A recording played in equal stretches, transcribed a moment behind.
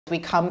We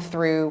come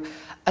through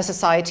a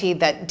society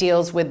that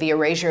deals with the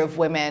erasure of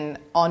women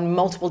on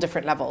multiple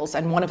different levels.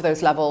 And one of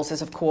those levels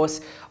is, of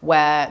course,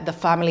 where the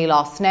family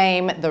last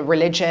name, the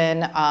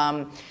religion,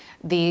 I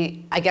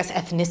guess,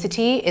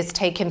 ethnicity is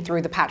taken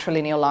through the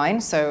patrilineal line.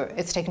 So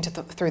it's taken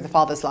through the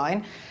father's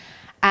line.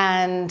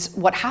 And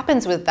what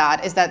happens with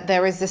that is that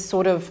there is this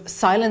sort of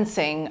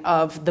silencing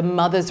of the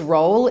mother's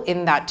role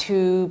in that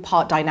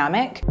two-part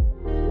dynamic.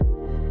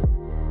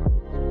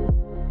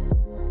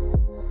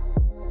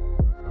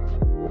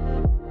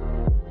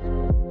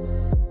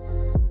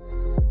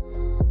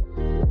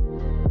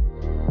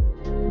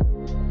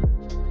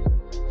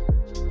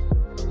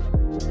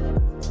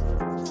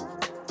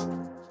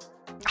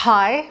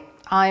 Hi,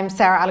 I'm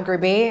Sarah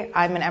Alagroobi.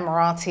 I'm an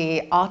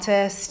Emirati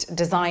artist,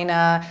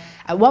 designer,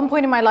 at one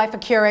point in my life a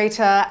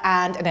curator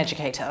and an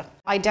educator.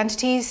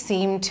 Identities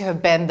seem to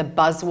have been the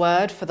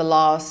buzzword for the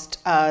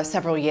last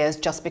several years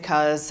just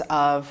because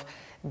of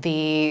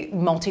the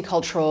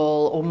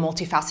multicultural or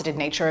multifaceted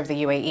nature of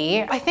the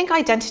UAE. I think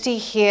identity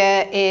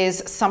here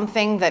is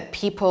something that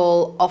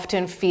people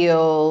often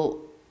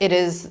feel it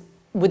is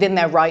within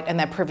their right and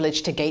their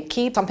privilege to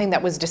gatekeep. Something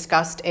that was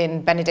discussed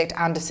in Benedict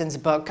Anderson's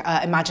book,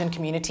 Imagine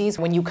Communities.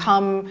 When you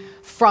come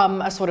from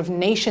a sort of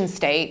nation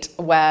state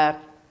where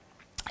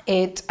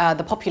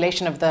the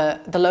population of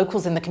the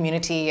locals in the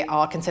community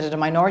are considered a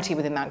minority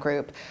within that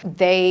group,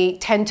 they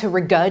tend to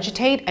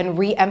regurgitate and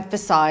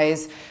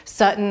re-emphasize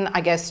certain,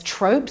 I guess,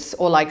 tropes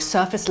or like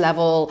surface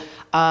level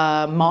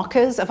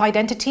markers of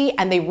identity,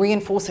 and they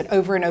reinforce it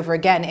over and over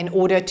again in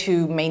order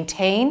to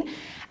maintain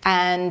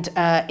and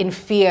in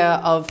fear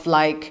of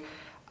like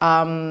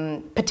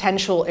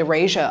potential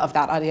erasure of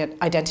that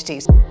identity.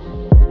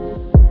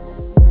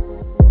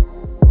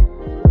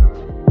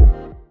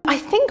 I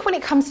think when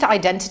it comes to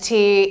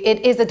identity,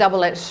 it is a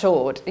double-edged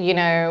sword. You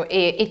know,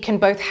 it can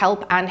both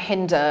help and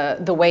hinder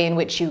the way in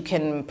which you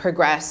can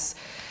progress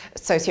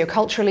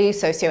socioculturally,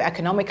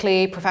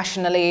 socioeconomically,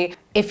 professionally.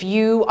 If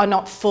you are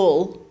not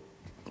full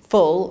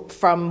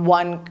from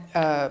one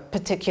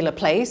particular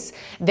place,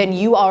 then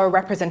you are a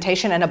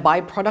representation and a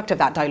byproduct of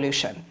that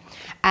dilution.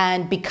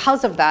 And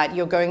because of that,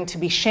 you're going to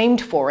be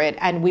shamed for it,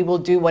 and we will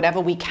do whatever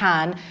we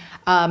can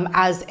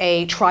as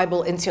a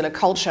tribal insular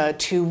culture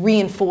to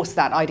reinforce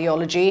that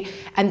ideology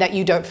and that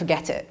you don't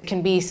forget it. It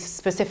can be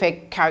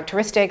specific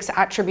characteristics,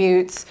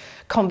 attributes,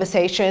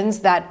 conversations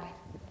that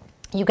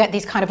you get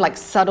these kind of like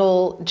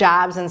subtle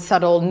jabs and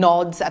subtle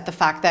nods at the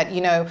fact that,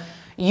 you know,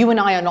 you and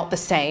I are not the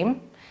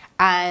same.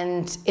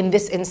 And in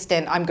this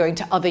instant, I'm going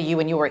to other you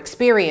and your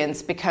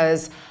experience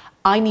because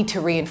I need to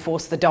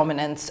reinforce the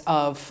dominance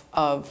of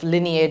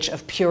lineage,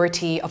 of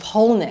purity, of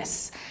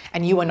wholeness.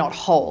 And you are not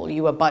whole,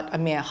 you are but a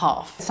mere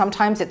half.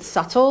 Sometimes it's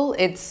subtle,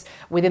 it's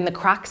within the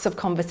cracks of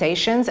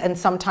conversations, and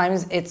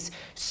sometimes it's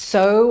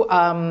so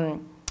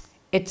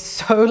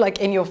like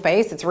in your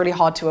face, it's really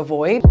hard to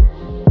avoid.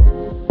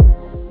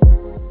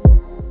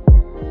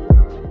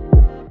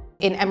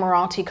 In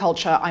Emirati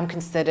culture, I'm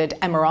considered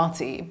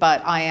Emirati,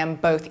 but I am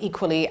both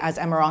equally as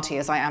Emirati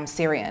as I am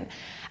Syrian.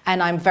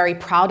 And I'm very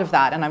proud of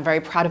that, and I'm very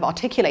proud of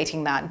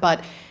articulating that.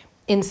 But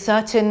in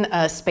certain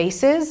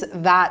spaces,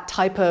 that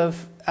type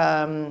of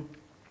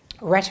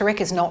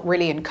rhetoric is not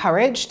really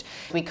encouraged.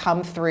 We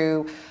come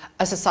through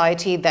a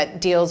society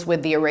that deals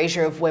with the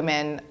erasure of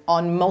women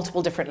on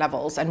multiple different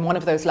levels. And one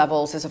of those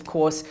levels is, of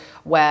course,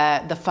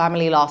 where the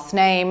family last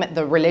name,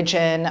 the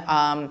religion,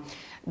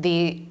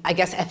 I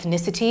guess,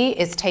 ethnicity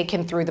is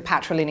taken through the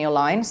patrilineal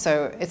line.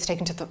 So it's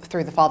taken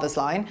through the father's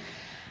line.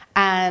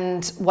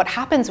 And what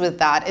happens with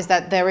that is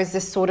that there is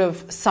this sort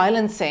of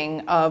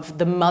silencing of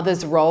the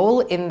mother's role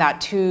in that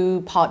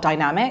two-part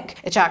dynamic.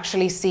 It's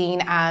actually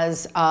seen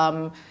as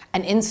an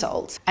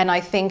insult. And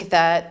I think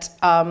that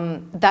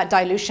that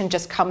dilution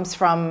just comes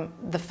from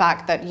the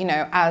fact that, you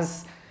know,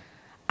 as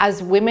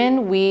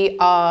women, we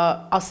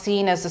are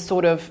seen as a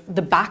sort of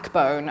the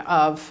backbone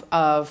of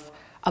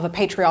a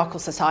patriarchal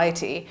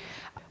society.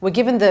 We're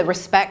given the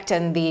respect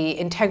and the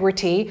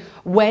integrity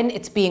when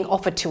it's being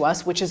offered to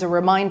us, which is a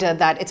reminder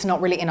that it's not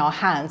really in our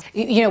hands.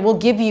 You know, we'll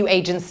give you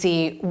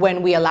agency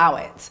when we allow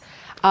it.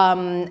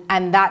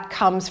 And that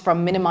comes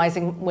from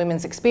minimizing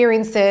women's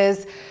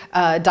experiences,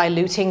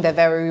 diluting their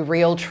very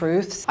real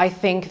truths. I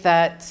think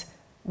that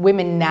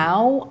women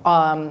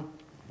now,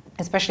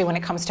 especially when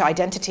it comes to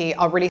identity,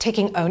 are really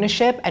taking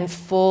ownership and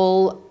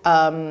full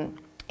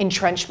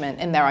entrenchment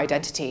in their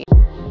identity.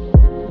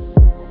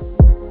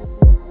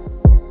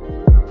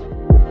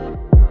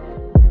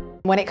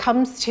 When it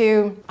comes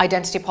to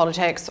identity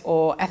politics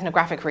or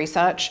ethnographic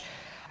research,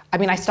 I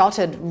mean, I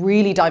started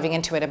really diving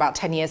into it about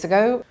 10 years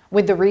ago.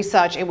 With the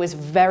research, it was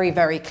very,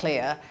 very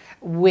clear,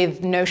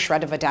 with no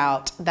shred of a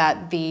doubt,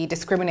 that the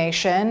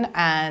discrimination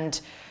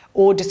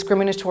or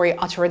discriminatory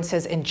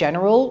utterances in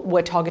general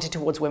were targeted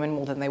towards women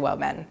more than they were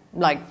men,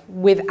 like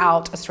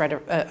without a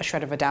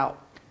shred of a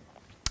doubt.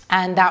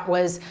 And that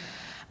was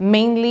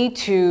mainly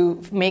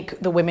to make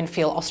the women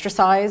feel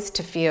ostracized,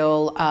 to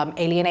feel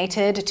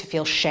alienated, to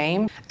feel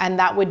shame. And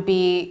that would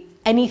be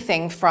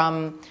anything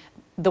from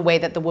the way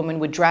that the woman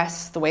would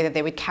dress, the way that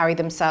they would carry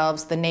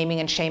themselves, the naming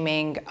and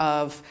shaming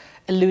of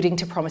alluding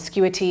to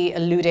promiscuity,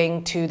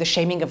 alluding to the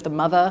shaming of the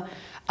mother,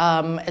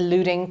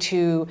 alluding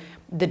to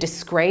the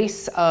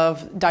disgrace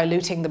of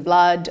diluting the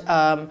blood,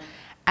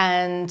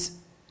 and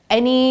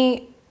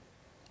any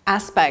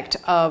aspect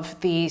of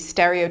the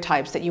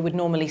stereotypes that you would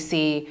normally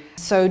see.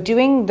 So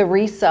doing the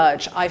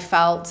research, I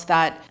felt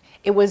that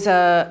it was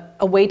a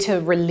way to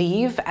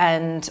relieve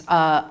and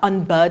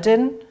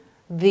unburden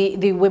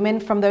the women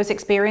from those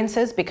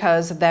experiences,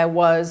 because there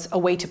was a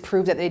way to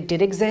prove that they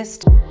did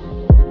exist.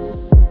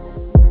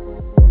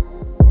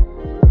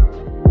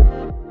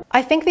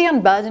 I think the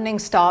unburdening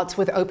starts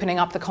with opening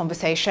up the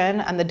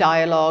conversation and the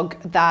dialogue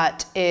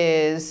that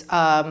is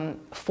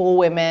for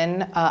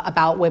women,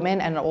 about women,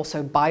 and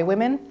also by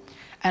women.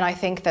 And I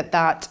think that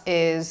that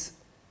is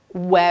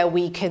where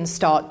we can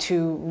start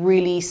to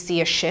really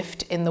see a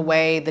shift in the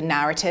way the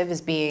narrative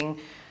is being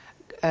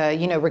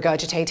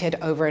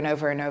regurgitated over and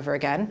over and over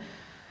again.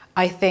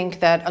 I think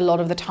that a lot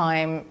of the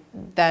time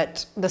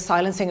that the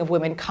silencing of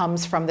women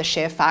comes from the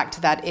sheer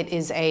fact that it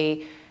is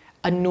a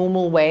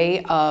normal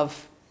way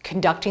of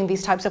conducting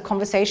these types of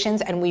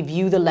conversations, and we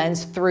view the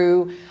lens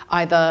through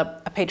either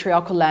a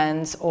patriarchal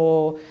lens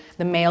or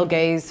the male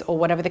gaze or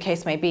whatever the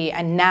case may be.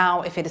 And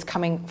now, if it is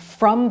coming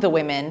from the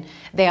women,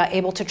 they are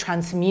able to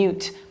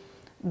transmute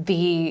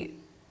the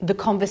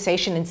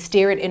conversation and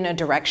steer it in a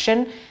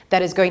direction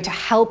that is going to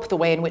help the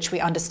way in which we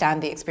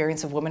understand the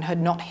experience of womanhood,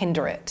 not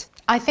hinder it.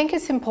 I think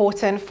it's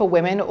important for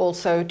women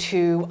also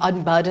to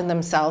unburden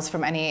themselves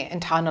from any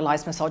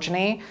internalized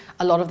misogyny.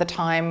 A lot of the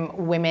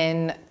time,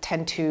 women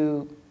tend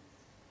to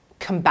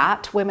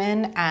combat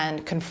women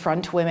and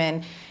confront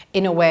women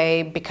in a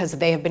way because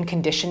they have been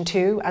conditioned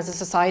to as a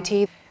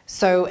society.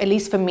 So at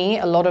least for me,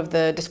 a lot of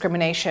the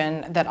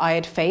discrimination that I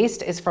had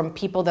faced is from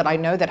people that I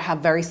know that have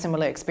very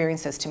similar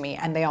experiences to me,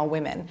 and they are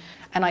women.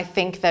 And I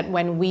think that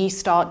when we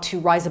start to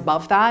rise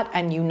above that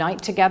and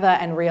unite together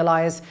and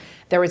realize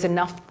there is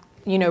enough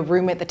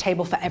room at the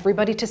table for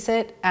everybody to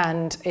sit,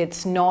 and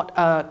it's not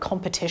a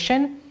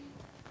competition,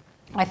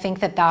 I think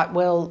that that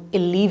will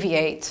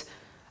alleviate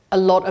a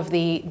lot of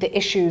the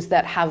issues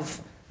that have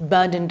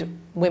burdened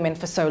women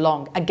for so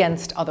long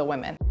against other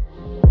women.